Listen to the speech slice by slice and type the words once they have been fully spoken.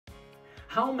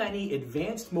How many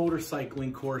advanced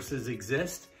motorcycling courses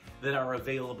exist that are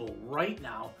available right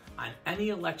now on any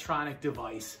electronic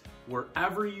device,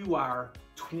 wherever you are,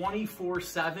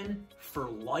 24/7 for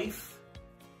life?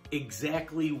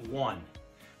 Exactly one.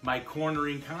 My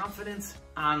Cornering Confidence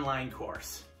online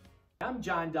course. I'm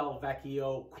John Del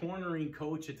Vecchio, cornering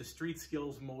coach at the Street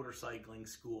Skills Motorcycling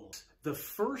School. The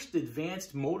first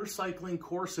advanced motorcycling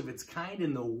course of its kind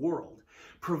in the world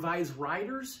provides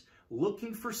riders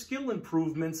looking for skill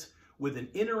improvements with an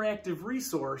interactive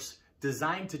resource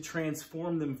designed to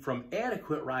transform them from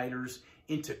adequate riders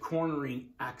into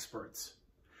cornering experts.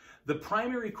 The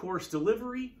primary course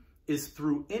delivery is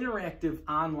through interactive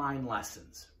online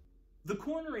lessons. The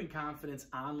Cornering Confidence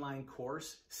online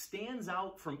course stands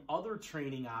out from other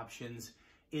training options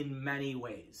in many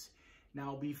ways.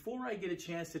 Now, before I get a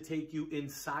chance to take you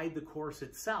inside the course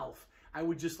itself, I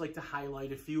would just like to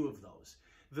highlight a few of those.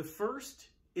 The first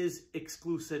is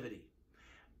exclusivity.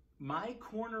 My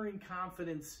Cornering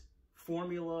Confidence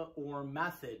formula or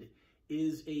method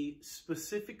is a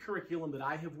specific curriculum that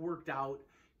I have worked out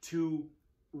to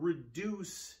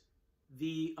reduce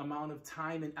the amount of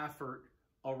time and effort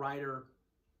a rider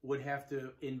would have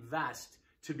to invest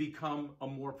to become a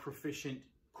more proficient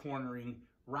cornering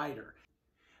rider.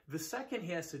 The second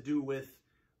has to do with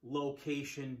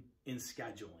location and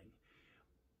scheduling.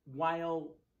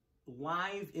 While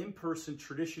live in-person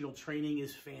traditional training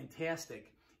is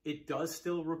fantastic, it does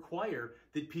still require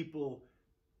that people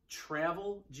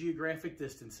travel geographic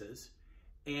distances,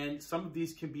 and some of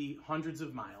these can be hundreds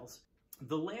of miles.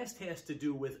 The last has to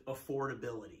do with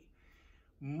affordability.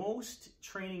 Most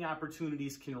training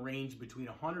opportunities can range between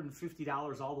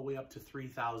 $150 all the way up to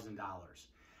 $3,000.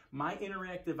 My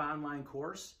interactive online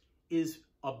course is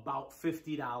about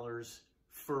 $50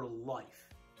 for life.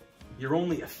 You're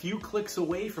only a few clicks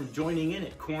away from joining in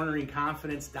at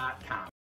corneringconfidence.com.